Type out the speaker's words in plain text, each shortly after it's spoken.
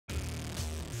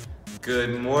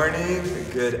Good morning,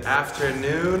 good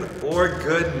afternoon, or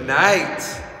good night.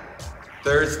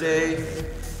 Thursday,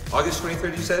 August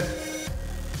 23rd, you said?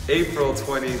 April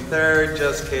 23rd,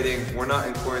 just kidding. We're not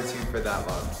in quarantine for that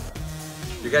long.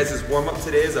 Your guys' warm-up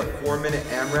today is a 4-minute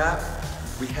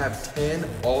AMRAP. We have 10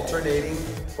 alternating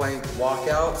plank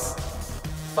walkouts,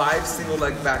 5 single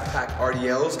leg backpack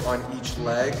RDLs on each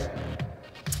leg,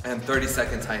 and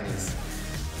 30-second tinies.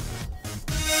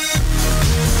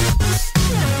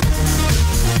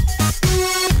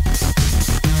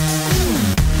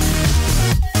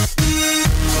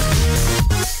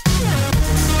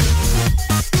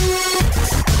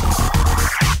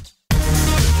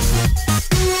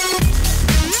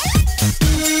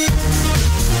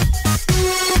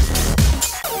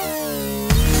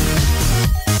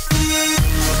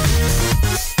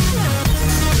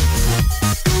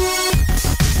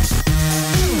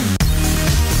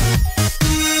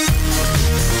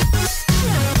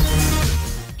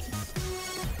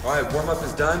 All right, warm-up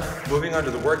is done. Moving on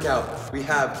to the workout. We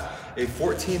have a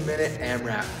 14-minute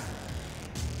AMRAP.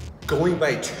 Going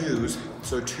by twos,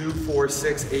 so 2, 4,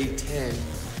 6, 8, 10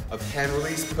 of hand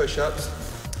release push-ups,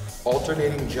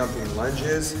 alternating jumping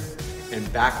lunges, and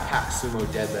backpack sumo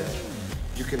deadlift.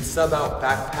 You can sub out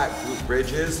backpack glute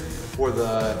bridges for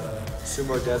the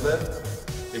sumo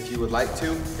deadlift if you would like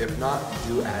to. If not,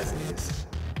 do as is.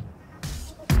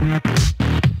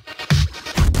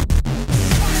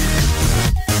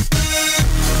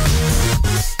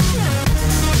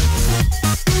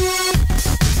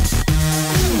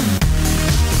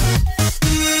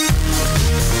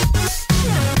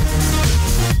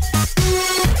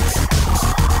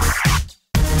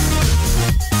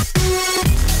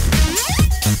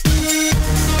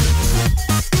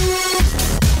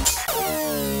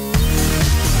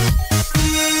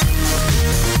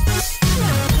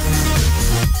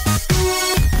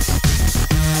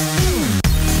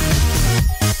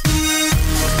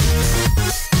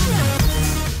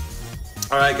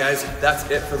 All right guys, that's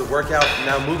it for the workout.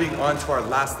 Now moving on to our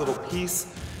last little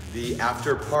piece, the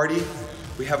after party.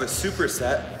 We have a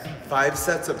superset, 5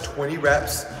 sets of 20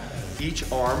 reps,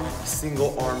 each arm,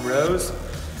 single arm rows,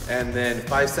 and then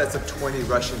 5 sets of 20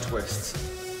 Russian twists.